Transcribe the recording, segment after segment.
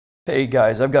Hey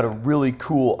guys, I've got a really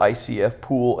cool ICF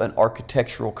pool and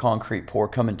architectural concrete pour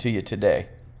coming to you today.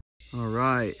 All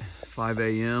right, 5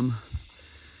 a.m.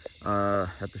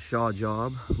 At the Shaw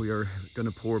job. We are going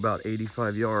to pour about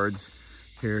 85 yards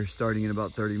here, starting in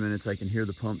about 30 minutes. I can hear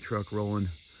the pump truck rolling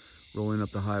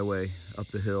up the highway, up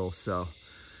the hill. So,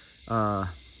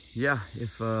 yeah,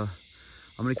 I'm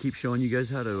going to keep showing you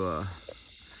guys how to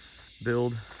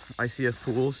build ICF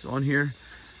pools on here,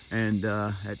 and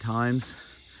at times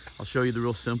I'll show you the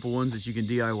real simple ones that you can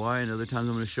DIY, and other times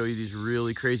I'm going to show you these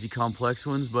really crazy complex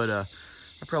ones. But I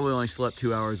probably only slept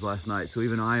 2 hours last night, so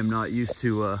even I am not used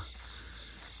to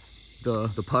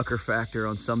the pucker factor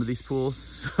on some of these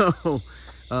pools. So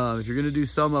if you're going to do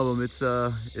some of them,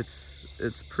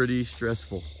 it's pretty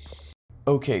stressful.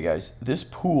 Okay guys, this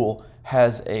pool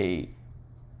has a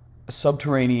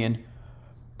subterranean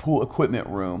pool equipment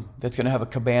room that's going to have a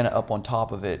cabana up on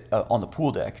top of it on the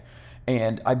pool deck.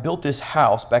 And I built this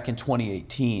house back in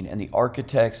 2018, and the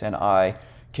architects and I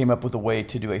came up with a way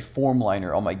to do a form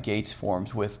liner on my Gates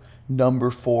forms with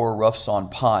number 4 rough sawn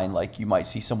pine, like you might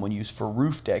see someone use for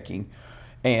roof decking.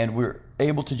 And we're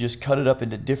able to just cut it up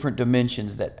into different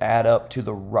dimensions that add up to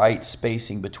the right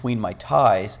spacing between my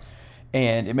ties.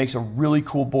 And it makes a really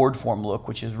cool board form look,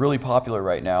 which is really popular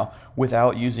right now,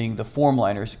 without using the form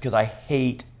liners, because I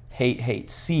hate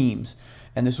seams.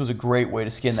 And this was a great way to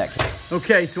skin that.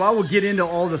 Okay, so I will get into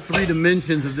all the 3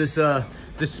 dimensions of this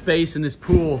this space in this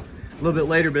pool a little bit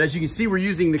later. But as you can see, we're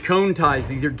using the cone ties.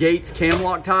 These are Gates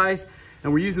Camlock ties,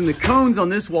 and we're using the cones on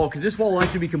this wall because this wall will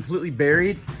actually be completely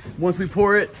buried once we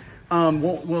pour it.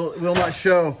 Will not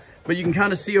show, but you can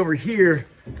kind of see over here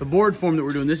the board form that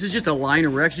we're doing. This is just a liner.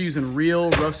 We're actually using real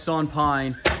rough sawn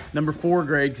pine, number 4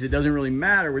 grade, because it doesn't really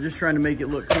matter. We're just trying to make it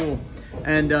look cool.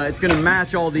 And it's going to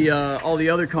match all the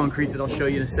other concrete that I'll show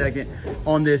you in a second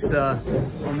on this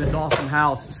awesome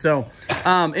house. So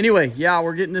anyway, yeah,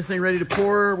 we're getting this thing ready to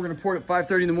pour. We're going to pour it at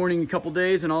 5:30 in the morning in a couple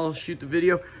days, and I'll shoot the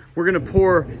video. We're going to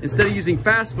pour, instead of using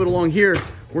fast foot along here,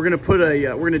 we're going to put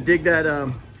we're going to dig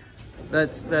that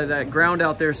ground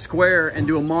out there square and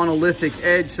do a monolithic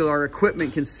edge so our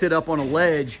equipment can sit up on a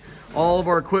ledge. All of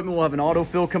our equipment will have an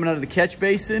autofill coming out of the catch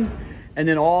basin, and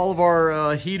then all of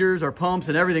our heaters, our pumps,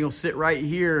 and everything will sit right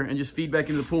here and just feed back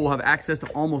into the pool. We'll have access to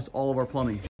almost all of our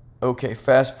plumbing. Okay,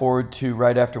 fast forward to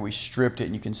right after we stripped it,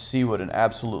 and you can see what an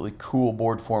absolutely cool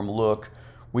board form look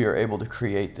we are able to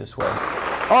create this way.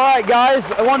 All right,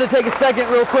 guys, I wanted to take a second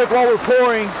real quick while we're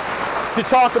pouring to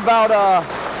talk about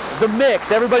the mix.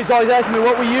 Everybody's always asking me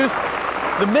what we use.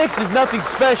 The mix is nothing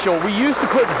special. We used to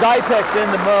put Zypex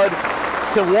in the mud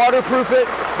to waterproof it,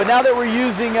 but now that we're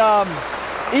using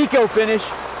Eco-Finish,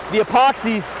 the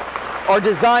epoxies are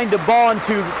designed to bond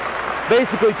to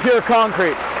basically pure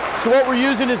concrete. So what we're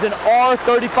using is an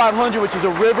R3500, which is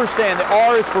a river sand. The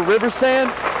R is for river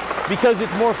sand because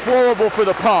it's more flowable for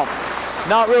the pump.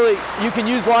 Not really, you can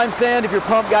use lime sand if your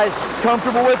pump guy's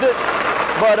comfortable with it,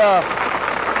 but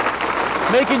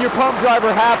making your pump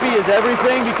driver happy is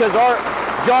everything, because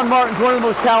John Martin's one of the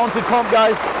most talented pump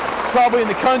guys probably in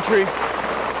the country,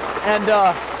 and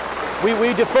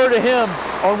we defer to him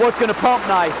on what's going to pump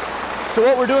nice. So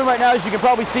what we're doing right now, as you can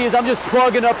probably see, is I'm just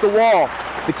plugging up the wall.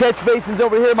 The catch basin's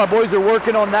over here. My boys are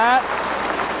working on that,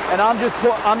 and I'm just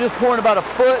pouring about a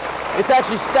foot. It's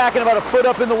actually stacking about a foot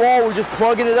up in the wall. We're just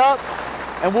plugging it up,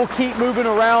 and we'll keep moving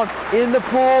around in the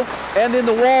pool and in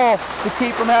the wall to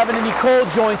keep from having any cold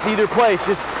joints either place.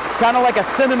 Just kind of like a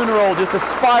cinnamon roll, just a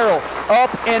spiral up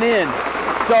and in.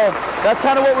 So that's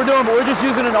kind of what we're doing, but we're just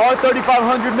using an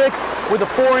R3500 mix with a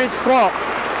 4-inch slump.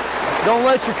 Don't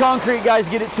let your concrete guys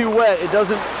get it too wet. It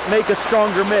doesn't make a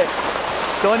stronger mix.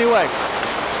 So anyway,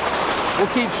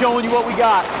 we'll keep showing you what we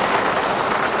got.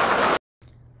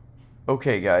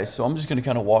 Okay guys, so I'm just going to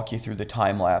kind of walk you through the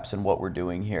time lapse and what we're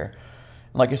doing here.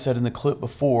 Like I said in the clip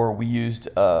before, we're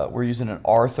using an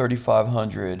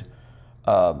R3500,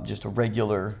 just a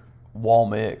regular wall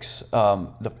mix.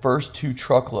 The first 2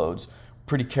 truckloads,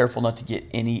 pretty careful not to get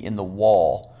any in the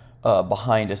wall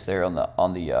behind us there on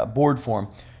the board form,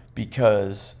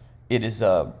 because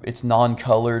it's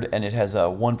non-colored and it has a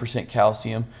 1%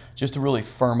 calcium, just to really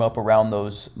firm up around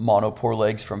those monopore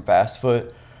legs from fast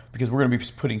foot, because we're going to be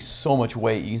putting so much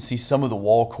weight. You can see some of the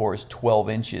wall core is 12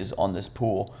 inches on this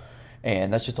pool,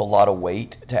 and that's just a lot of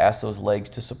weight to ask those legs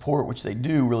to support, which they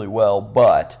do really well.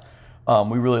 But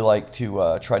we really like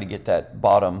to try to get that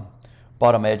bottom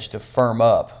edge to firm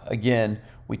up. Again,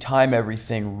 we time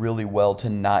everything really well to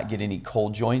not get any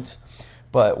cold joints.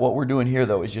 But what we're doing here,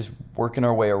 though, is just working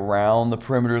our way around the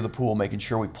perimeter of the pool, making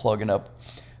sure we plugging up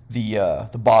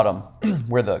the bottom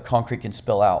where the concrete can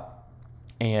spill out.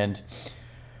 And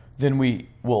then we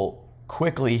will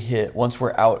quickly hit, once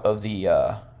we're out of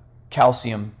the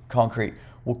calcium concrete,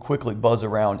 will quickly buzz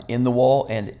around in the wall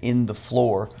and in the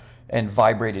floor and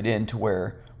vibrate it in to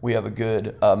where we have a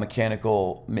good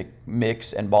mechanical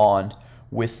mix and bond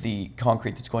with the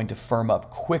concrete that's going to firm up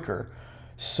quicker.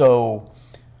 So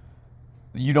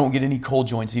you don't get any cold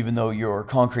joints even though your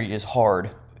concrete is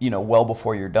hard, you know, well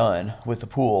before you're done with the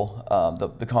pool.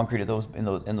 The concrete of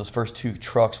in those first 2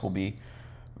 trucks will be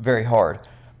very hard.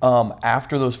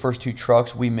 After those first 2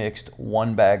 trucks, we mixed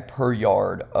 1 bag per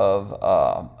yard of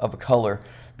a color,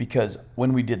 because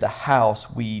when we did the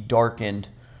house, we darkened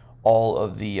all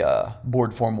of the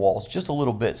board form walls just a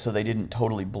little bit so they didn't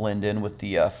totally blend in with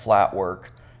the flat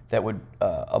work that would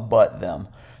abut them.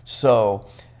 So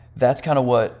that's kind of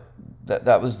what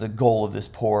that was the goal of this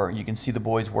pour. You can see the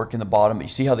boys working the bottom, but you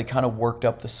see how they kind of worked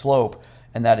up the slope,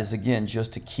 and that is again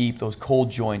just to keep those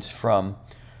cold joints from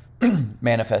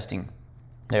manifesting.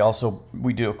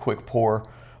 We do a quick pour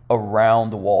around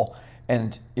the wall.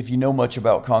 And if you know much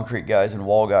about concrete guys and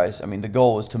wall guys, I mean, the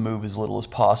goal is to move as little as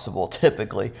possible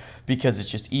typically, because it's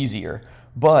just easier.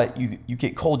 But you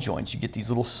get cold joints. You get these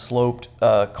little sloped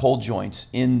cold joints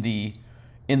in the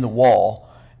wall,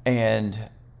 and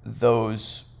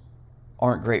those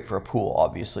aren't great for a pool,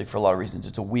 obviously, for a lot of reasons.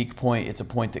 It's a weak point. It's a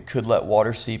point that could let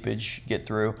water seepage get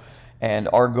through. And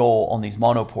our goal on these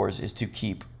monopores is to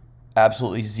keep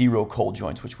absolutely 0 cold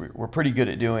joints, which we're pretty good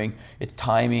at doing. It's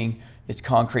timing, it's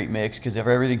concrete mix, because if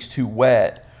everything's too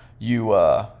wet, you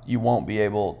won't be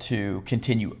able to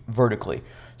continue vertically.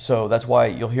 So that's why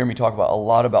you'll hear me talk a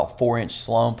lot about 4-inch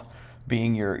slump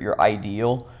being your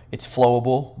ideal. It's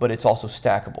flowable, but it's also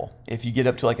stackable. If you get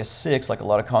up to like a 6, like a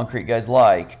lot of concrete guys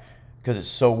like, because it's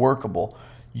so workable,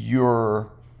 you're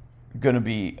going to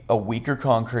be a weaker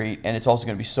concrete, and it's also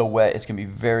going to be so wet, it's going to be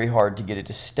very hard to get it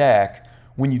to stack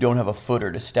when you don't have a footer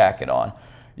to stack it on.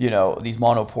 You know, these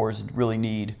monopores really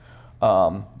need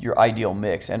your ideal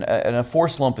mix, and a 4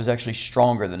 slump is actually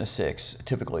stronger than a 6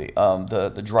 typically.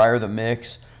 The drier the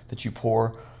mix that you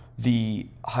pour, the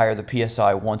higher the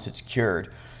PSI once it's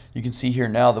cured. You can see here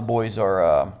now the boys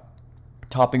are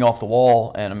topping off the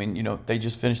wall, and I mean, you know, they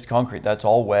just finished the concrete. That's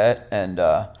all wet, and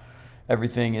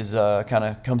everything is kind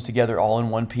of comes together all in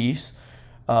one piece.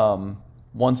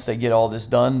 Once they get all this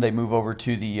done, they move over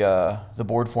to the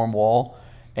board form wall,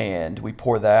 and we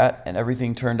pour that, and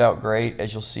everything turned out great,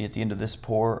 as you'll see at the end of this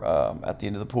pour, at the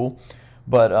end of the pool.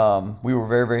 But we were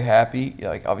very, very happy.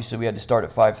 Like, obviously we had to start at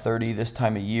 5:30 this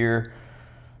time of year.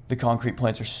 The concrete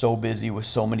plants are so busy with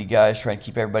so many guys trying to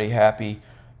keep everybody happy.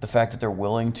 The fact that they're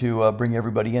willing to bring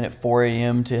everybody in at 4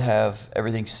 a.m. to have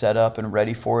everything set up and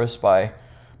ready for us by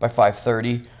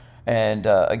 5:30. And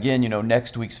again, you know,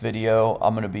 next week's video,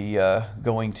 I'm going to be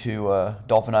going to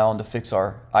Dolphin Island to fix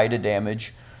our Ida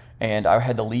damage. And I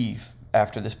had to leave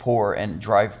after this pour and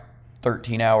drive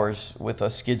 13 hours with a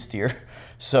skid steer.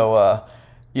 So,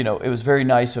 you know, it was very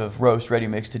nice of Roast Ready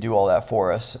Mix to do all that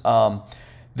for us. I'm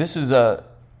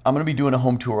going to be doing a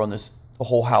home tour on the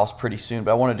whole house pretty soon,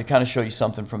 but I wanted to kind of show you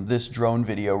something from this drone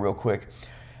video real quick.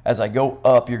 As I go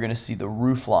up, you're going to see the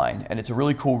roof line, and it's a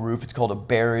really cool roof. It's called a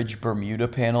Barrage Bermuda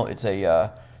panel. It's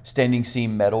a standing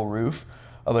seam metal roof,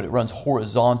 but it runs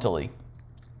horizontally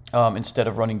instead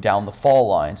of running down the fall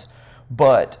lines.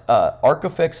 But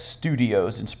Arkifex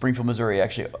Studios in Springfield, Missouri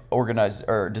actually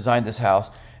designed this house,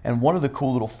 and one of the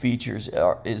cool little features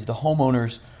is the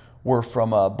homeowners were from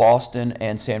Boston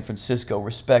and San Francisco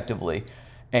respectively.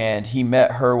 And he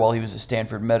met her while he was at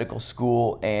Stanford Medical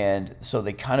School, and so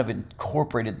they kind of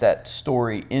incorporated that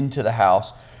story into the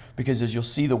house, because as you'll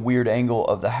see the weird angle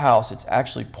of the house, it's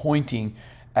actually pointing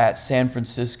at San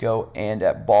Francisco and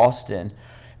at Boston,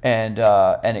 and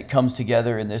it comes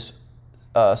together in this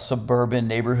suburban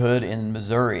neighborhood in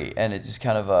Missouri, and it's just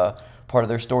kind of a part of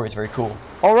their story. It's very cool.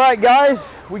 All right,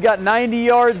 guys, we got 90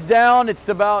 yards down. It's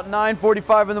about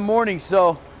 9:45 in the morning,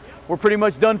 so we're pretty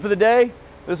much done for the day.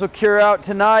 This will cure out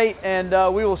tonight, and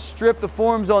we will strip the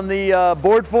forms on the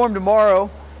board form tomorrow.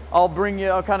 I'll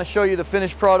kind of show you the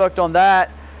finished product on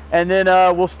that, and then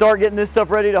we'll start getting this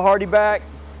stuff ready to hardy back,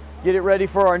 get it ready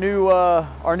for our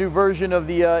new version of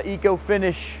the Eco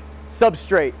Finish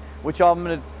substrate, which I'm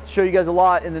going to show you guys a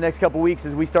lot in the next couple weeks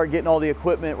as we start getting all the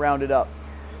equipment rounded up.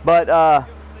 But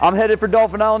I'm headed for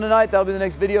Dolphin Island tonight. That'll be the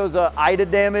next video, is Ida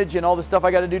damage and all the stuff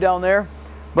I got to do down there.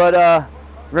 But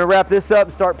we're going to wrap this up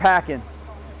and start packing.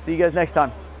 See you guys next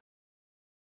time.